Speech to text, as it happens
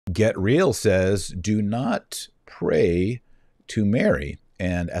Get Real says, do not pray to Mary.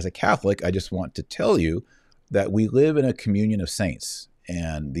 And as a Catholic, I just want to tell you that we live in a communion of saints.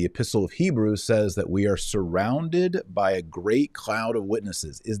 And the Epistle of Hebrews says that we are surrounded by a great cloud of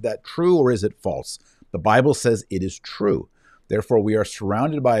witnesses. Is that true or is it false? The Bible says it is true. Therefore, we are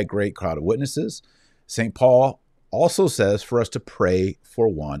surrounded by a great cloud of witnesses. St. Paul also says for us to pray for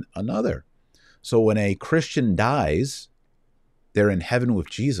one another. So when a Christian dies, they're in heaven with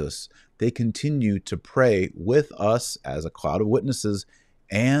Jesus. They continue to pray with us as a cloud of witnesses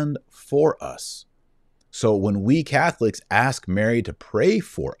and for us. So when we Catholics ask Mary to pray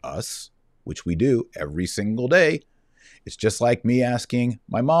for us, which we do every single day, it's just like me asking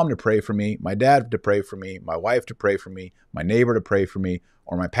my mom to pray for me, my dad to pray for me, my wife to pray for me, my neighbor to pray for me,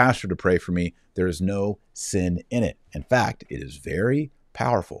 or my pastor to pray for me. There is no sin in it. In fact, it is very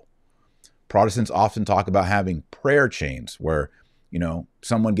powerful. Protestants often talk about having prayer chains where,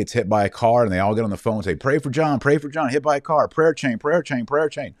 someone gets hit by a car and they all get on the phone and say, pray for John, hit by a car, prayer chain, prayer chain, prayer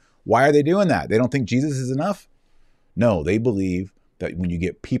chain. Why are they doing that? They don't think Jesus is enough? No, they believe that when you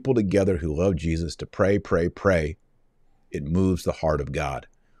get people together who love Jesus to pray, it moves the heart of God.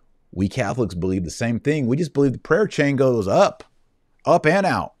 We Catholics believe the same thing. We just believe the prayer chain goes up and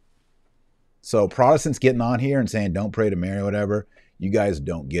out. So Protestants getting on here and saying, don't pray to Mary or whatever, you guys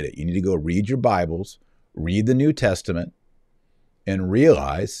don't get it. You need to go read your Bibles, read the New Testament, and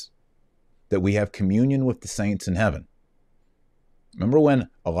realize that we have communion with the saints in heaven. Remember when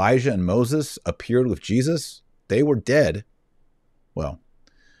Elijah and Moses appeared with Jesus? They were dead. Well,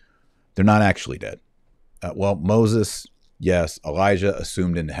 they're not actually dead. Moses, yes, Elijah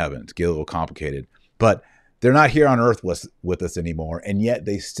assumed into heaven. It's getting a little complicated. But they're not here on earth with us anymore, and yet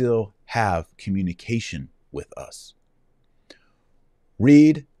they still have communication with us.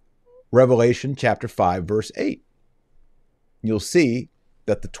 Read Revelation chapter 5, verse 8. You'll see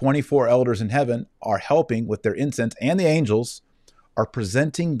that the 24 elders in heaven are helping with their incense, and the angels are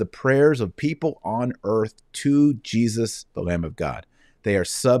presenting the prayers of people on earth to Jesus, the Lamb of God. They are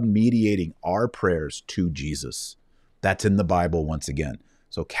submediating our prayers to Jesus. That's in the Bible once again.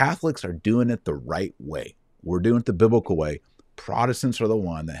 So Catholics are doing it the right way. We're doing it the biblical way. Protestants are the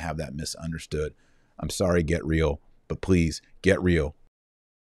one that have that misunderstood. I'm sorry, Get Real, but please get real.